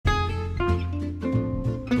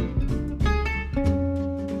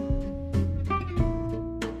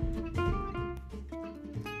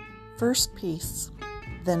First peace,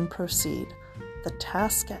 then proceed. The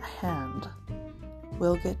task at hand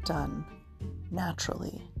will get done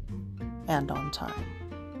naturally and on time.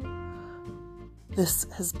 This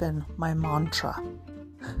has been my mantra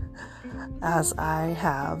as I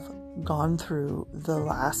have gone through the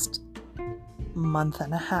last month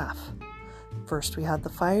and a half. First we had the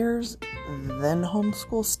fires, then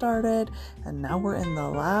homeschool started, and now we're in the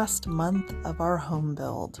last month of our home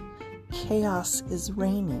build. Chaos is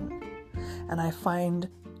reigning, and I find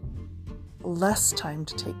less time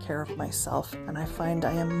to take care of myself, and I find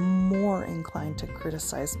I am more inclined to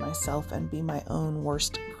criticize myself and be my own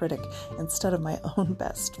worst critic instead of my own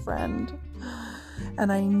best friend.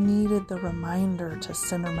 And I needed the reminder to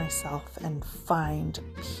center myself and find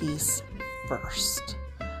peace first.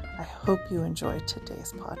 I hope you enjoyed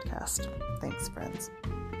today's podcast. Thanks, friends.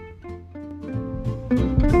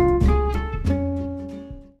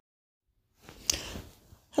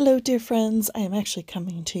 Hello, dear friends. I am actually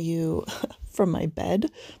coming to you from my bed,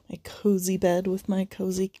 my cozy bed with my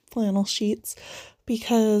cozy flannel sheets,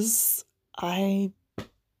 because I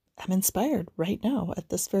am inspired right now at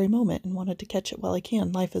this very moment and wanted to catch it while I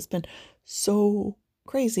can. Life has been so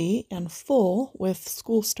crazy and full with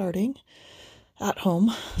school starting, at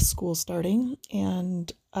home school starting,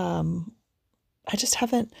 and I just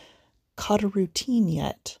haven't caught a routine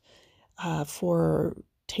yet for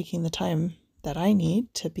taking the time that I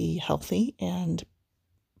need to be healthy. And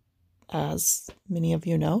as many of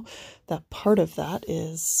you know, that part of that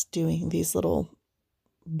is doing these little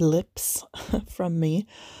blips from me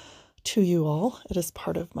to you all. It is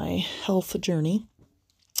part of my health journey.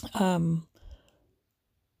 But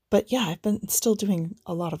yeah, I've been still doing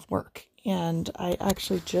a lot of work, and I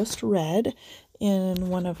actually just read in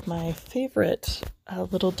one of my favorite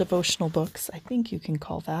little devotional books, I think you can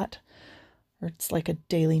call that, or it's like a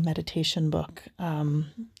daily meditation book.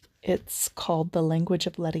 It's called The Language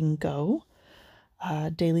of Letting Go,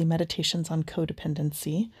 Daily Meditations on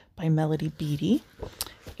Codependency by Melody Beattie.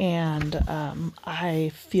 And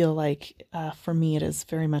I feel like for me it is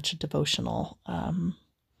very much a devotional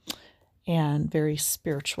and very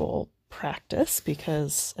spiritual practice,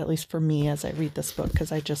 because at least for me as I read this book,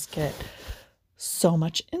 because I just get so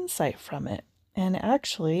much insight from it. And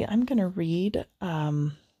actually I'm going to read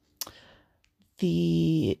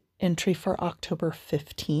the entry for October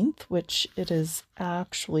 15th, which it is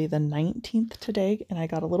actually the 19th today, and I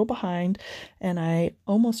got a little behind and I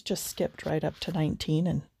almost just skipped right up to 19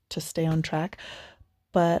 and to stay on track.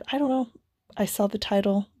 But I don't know, I saw the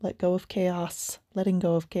title, Letting Go of Chaos,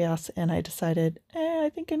 and I decided, I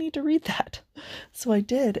think I need to read that. So I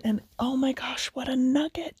did, and oh my gosh, what a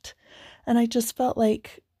nugget. And I just felt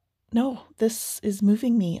like, no, this is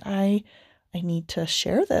moving me. I need to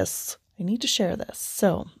share this.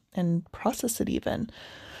 So, and process it even.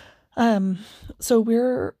 So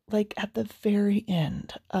we're like at the very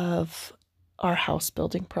end of our house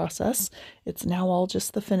building process. It's now all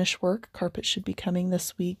just the finish work. Carpet should be coming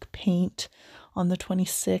this week, paint on the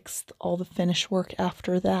 26th, all the finish work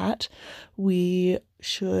after that. We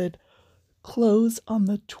should close on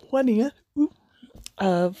the 20th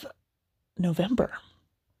of November,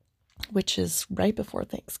 which is right before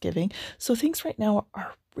Thanksgiving. So things right now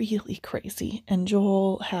are really crazy. And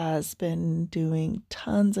Joel has been doing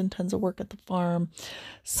tons and tons of work at the farm,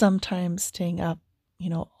 sometimes staying up,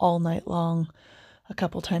 all night long, a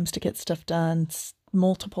couple times to get stuff done,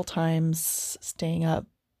 multiple times staying up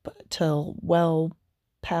till well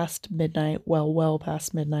past midnight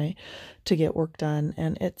to get work done.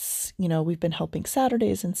 And it's, we've been helping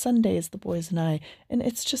Saturdays and Sundays, the boys and I, and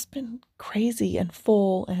it's just been crazy and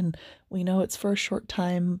full. And we know it's for a short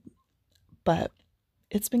time, but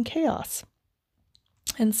it's been chaos.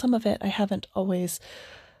 And some of it I haven't always,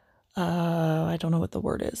 I don't know what the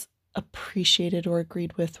word is, appreciated or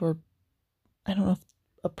agreed with, or I don't know if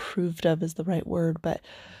approved of is the right word, but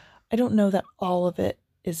I don't know that all of it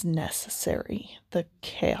is necessary, the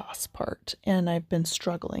chaos part. And I've been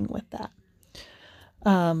struggling with that.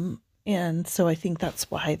 And so I think that's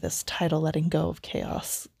why this title, Letting Go of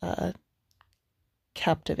Chaos,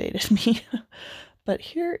 captivated me. But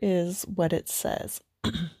here is what it says.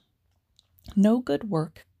 No good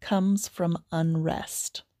work comes from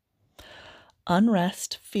unrest.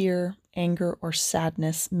 Unrest, fear, anger, or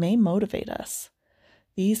sadness may motivate us.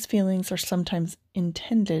 These feelings are sometimes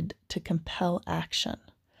intended to compel action.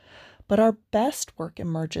 But our best work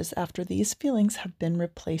emerges after these feelings have been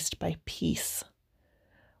replaced by peace.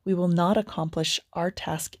 We will not accomplish our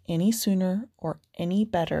task any sooner or any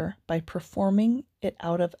better by performing it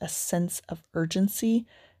out of a sense of urgency,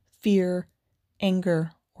 fear,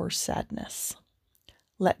 anger, or sadness.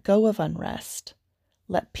 Let go of unrest.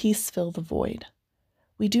 Let peace fill the void.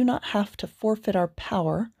 We do not have to forfeit our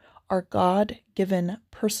power, our God-given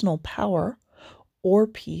personal power or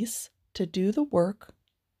peace, to do the work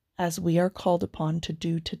as we are called upon to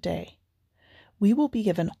do today. We will be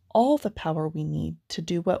given all the power we need to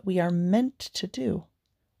do what we are meant to do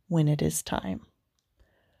when it is time.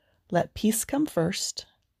 Let peace come first,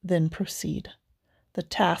 then proceed. The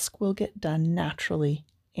task will get done naturally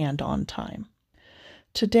and on time.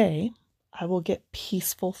 Today, I will get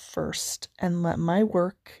peaceful first and let my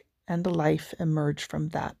work and life emerge from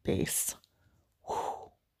that base.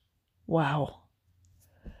 Whew. Wow.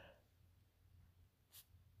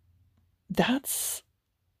 That's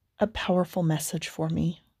a powerful message for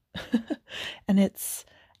me. And it's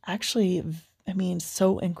actually,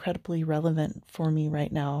 so incredibly relevant for me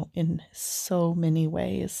right now in so many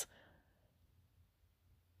ways.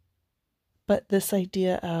 But this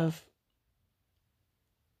idea of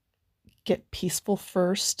get peaceful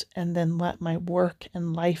first and then let my work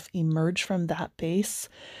and life emerge from that base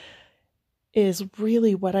is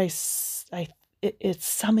really what it's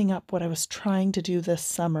summing up what I was trying to do this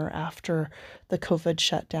summer after the COVID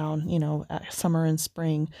shutdown, summer and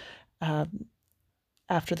spring,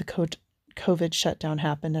 after the COVID shutdown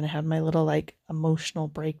happened and I had my little emotional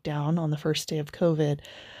breakdown on the first day of COVID.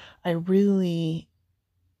 I really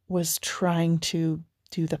was trying to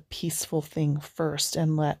do the peaceful thing first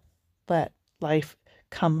and let life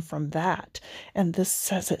come from that. And this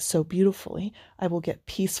says it so beautifully. I will get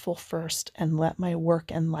peaceful first and let my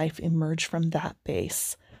work and life emerge from that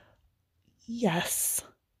base. Yes.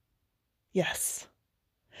 Yes.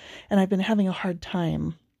 And I've been having a hard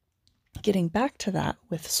time getting back to that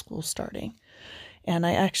with school starting. And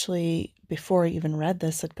I actually, before I even read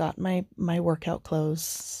this, had got my workout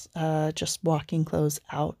clothes, just walking clothes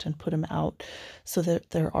out and put them out so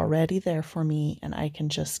that they're already there for me and I can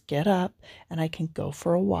just get up and I can go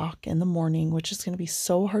for a walk in the morning, which is going to be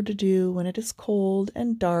so hard to do when it is cold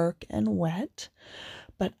and dark and wet.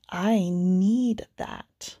 But I need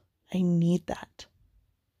that. I need that.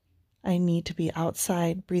 I need to be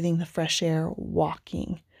outside, breathing the fresh air,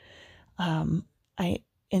 walking.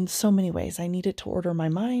 In so many ways, I need it to order my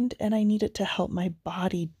mind and I need it to help my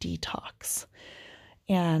body detox.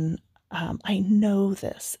 And I know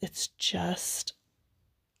this. It's just,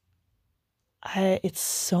 it's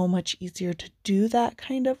so much easier to do that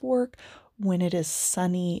kind of work when it is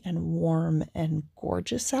sunny and warm and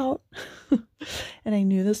gorgeous out. And I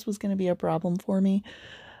knew this was going to be a problem for me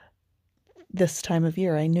this time of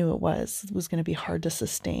year. I knew it was going to be hard to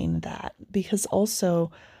sustain that because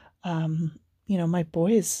also, my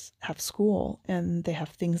boys have school and they have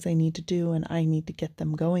things they need to do and I need to get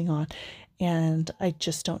them going on. And I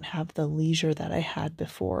just don't have the leisure that I had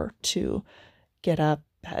before to get up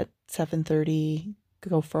at 7:30,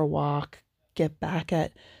 go for a walk, get back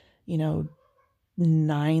at,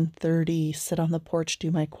 9:30, sit on the porch,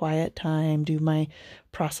 do my quiet time, do my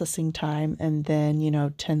processing time, and then,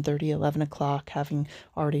 10:30, 11 o'clock, having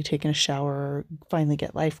already taken a shower, finally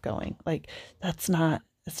get life going. It's not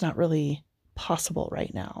really possible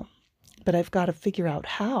right now, but I've got to figure out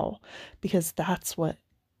how, because that's the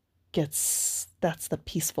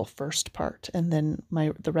peaceful first part. And then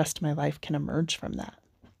the rest of my life can emerge from that.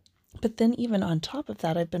 But then even on top of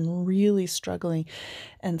that, I've been really struggling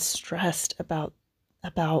and stressed about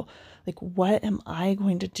what am I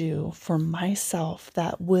going to do for myself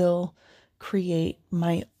that will create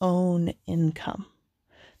my own income?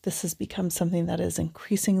 This has become something that is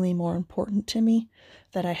increasingly more important to me,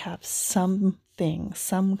 that I have something,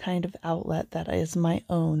 some kind of outlet that is my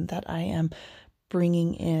own, that I am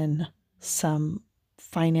bringing in some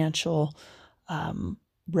financial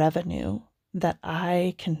revenue that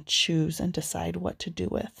I can choose and decide what to do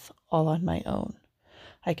with all on my own.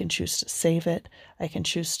 I can choose to save it. I can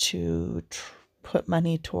choose to put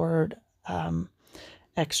money toward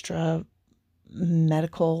extra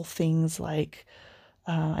medical things like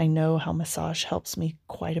I know how massage helps me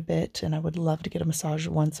quite a bit, and I would love to get a massage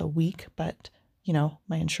once a week, but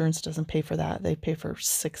my insurance doesn't pay for that. They pay for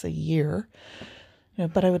 6 a year.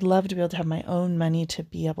 But I would love to be able to have my own money to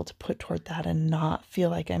be able to put toward that and not feel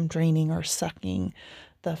like I'm draining or sucking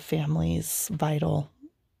the family's vital,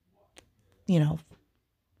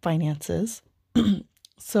 finances.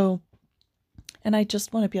 So, and I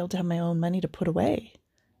just want to be able to have my own money to put away,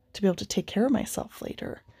 to be able to take care of myself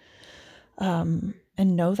later.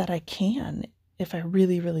 And know that I can if I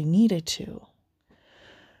really, really needed to.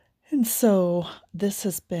 And so this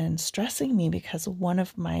has been stressing me because one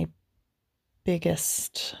of my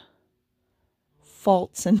biggest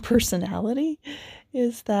faults in personality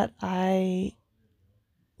is that I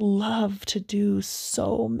love to do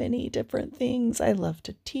so many different things. I love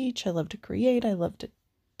to teach. I love to create. I love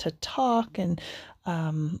to talk and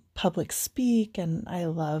public speak. And I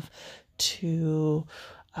love to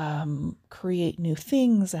create new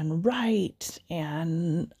things and write.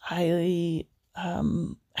 And I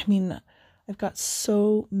mean, I've got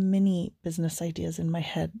so many business ideas in my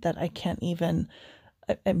head that I can't even,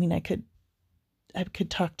 I mean, I could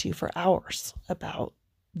talk to you for hours about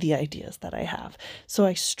the ideas that I have. So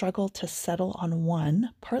I struggle to settle on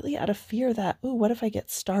one, partly out of fear that, oh, what if I get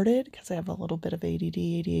started? Because I have a little bit of ADD,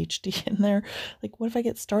 ADHD in there. Like, what if I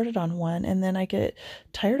get started on one and then I get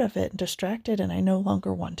tired of it and distracted and I no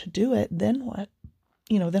longer want to do it? Then what?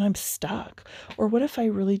 Then I'm stuck. Or what if I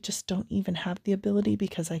really just don't even have the ability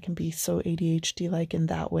because I can be so ADHD like in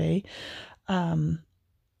that way?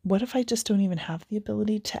 What if I just don't even have the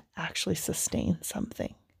ability to actually sustain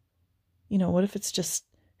something? What if it's just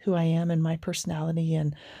who I am and my personality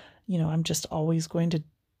and, I'm just always going to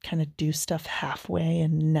kind of do stuff halfway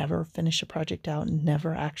and never finish a project out and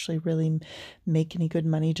never actually really make any good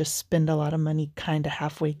money, just spend a lot of money kind of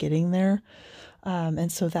halfway getting there.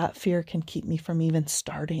 And so that fear can keep me from even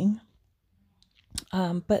starting.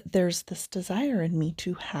 But there's this desire in me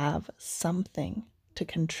to have something to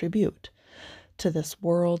contribute to this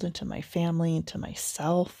world and to my family and to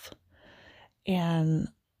myself. And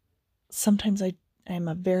sometimes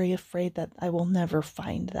I'm very afraid that I will never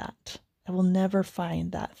find that. I will never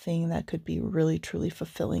find that thing that could be really, truly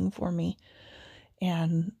fulfilling for me.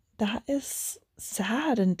 And that is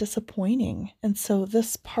sad and disappointing. And so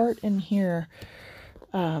this part in here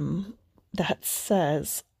that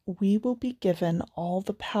says, we will be given all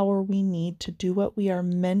the power we need to do what we are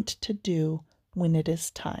meant to do when it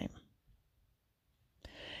is time.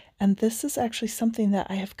 And this is actually something that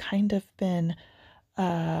I have kind of been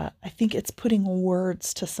I think it's putting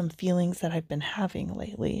words to some feelings that I've been having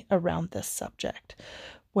lately around this subject,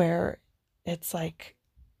 where it's like,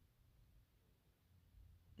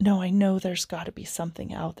 no, I know there's got to be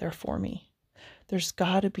something out there for me. There's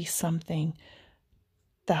got to be something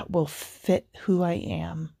that will fit who I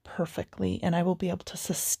am perfectly, and I will be able to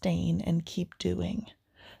sustain and keep doing.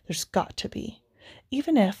 There's got to be.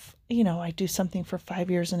 Even if, I do something for 5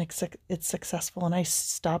 years and it's successful, and I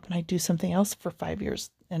stop and I do something else for 5 years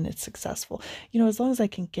and it's successful. As long as I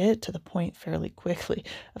can get to the point fairly quickly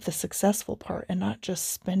of the successful part and not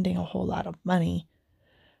just spending a whole lot of money,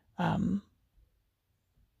 to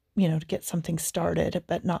get something started,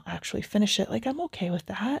 but not actually finish it. Like, I'm okay with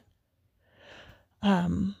that.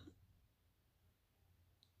 And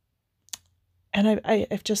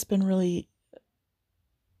I've just been really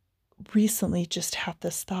recently just had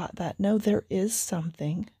this thought that no, there is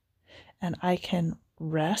something, and I can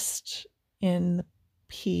rest in the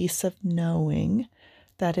peace of knowing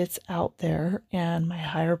that it's out there, and my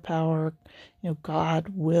higher power, God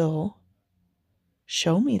will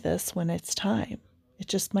show me this when it's time. It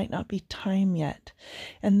just might not be time yet.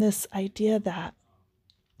 And this idea that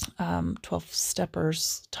 12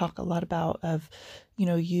 steppers talk a lot about of,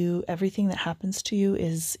 everything that happens to you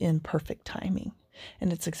is in perfect timing.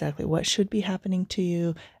 And it's exactly what should be happening to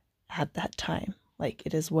you at that time. Like,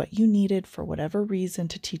 it is what you needed for whatever reason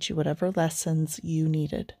to teach you whatever lessons you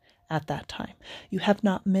needed at that time. You have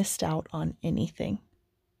not missed out on anything,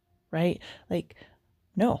 right? Like,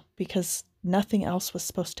 no, because nothing else was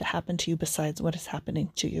supposed to happen to you besides what is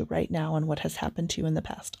happening to you right now and what has happened to you in the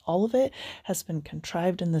past. All of it has been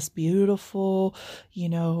contrived in this beautiful,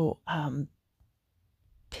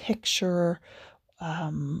 picture,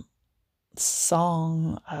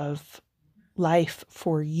 song of life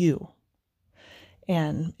for you.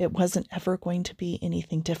 And it wasn't ever going to be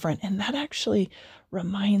anything different. And that actually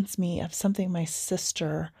reminds me of something my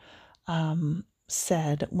sister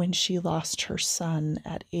said when she lost her son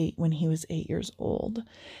when he was 8 years old,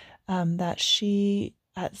 that she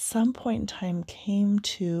at some point in time came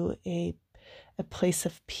to a place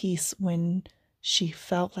of peace when she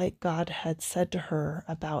felt like God had said to her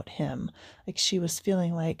about him. Like, she was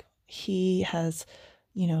feeling like he has,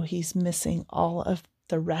 he's missing all of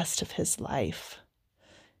the rest of his life.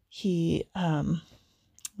 This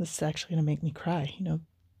is actually going to make me cry,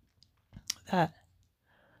 that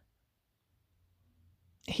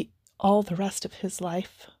all the rest of his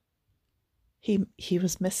life, he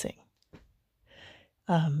was missing.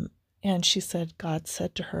 And she said, God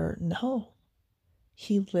said to her, no,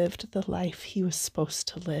 he lived the life he was supposed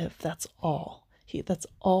to live. That's all. That's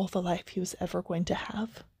all the life he was ever going to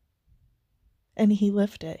have. And he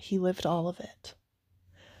lived it. He lived all of it.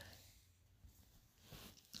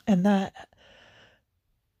 And that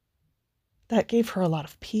gave her a lot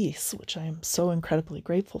of peace, which I am so incredibly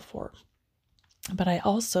grateful for. But I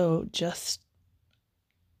also just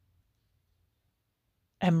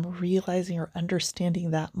am realizing or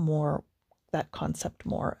understanding that concept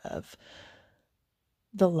more of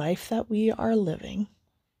the life that we are living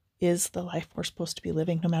is the life we're supposed to be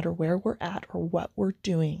living, no matter where we're at or what we're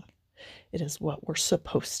doing. It is what we're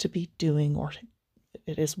supposed to be doing, or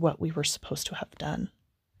it is what we were supposed to have done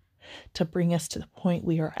to bring us to the point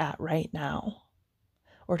we are at right now,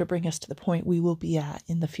 or to bring us to the point we will be at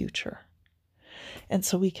in the future. And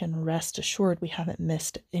so we can rest assured we haven't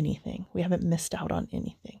missed anything. We haven't missed out on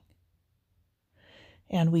anything.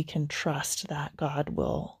 And we can trust that God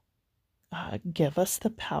will give us the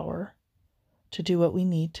power to do what we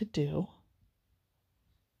need to do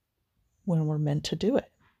when we're meant to do it,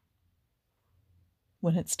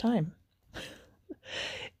 when it's time.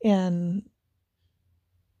 And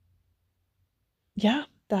yeah,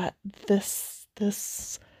 that this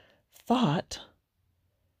thought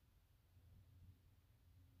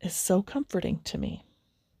is so comforting to me.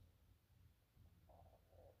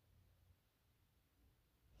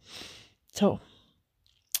 So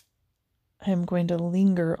I'm going to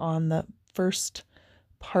linger on the first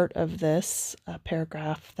part of this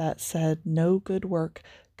paragraph that said, no good work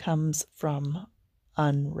comes from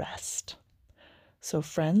unrest. So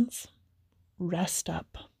friends, rest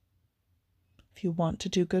up. If you want to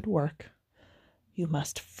do good work, you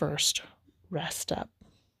must first rest up,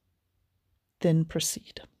 then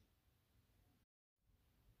proceed.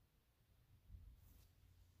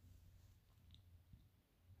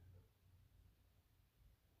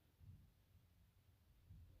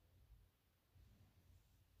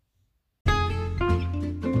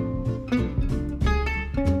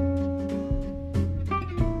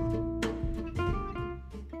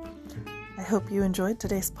 I hope you enjoyed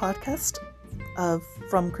today's podcast of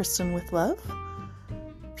From Kristen with Love.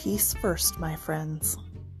 Peace first, my friends.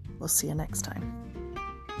 We'll see you next time.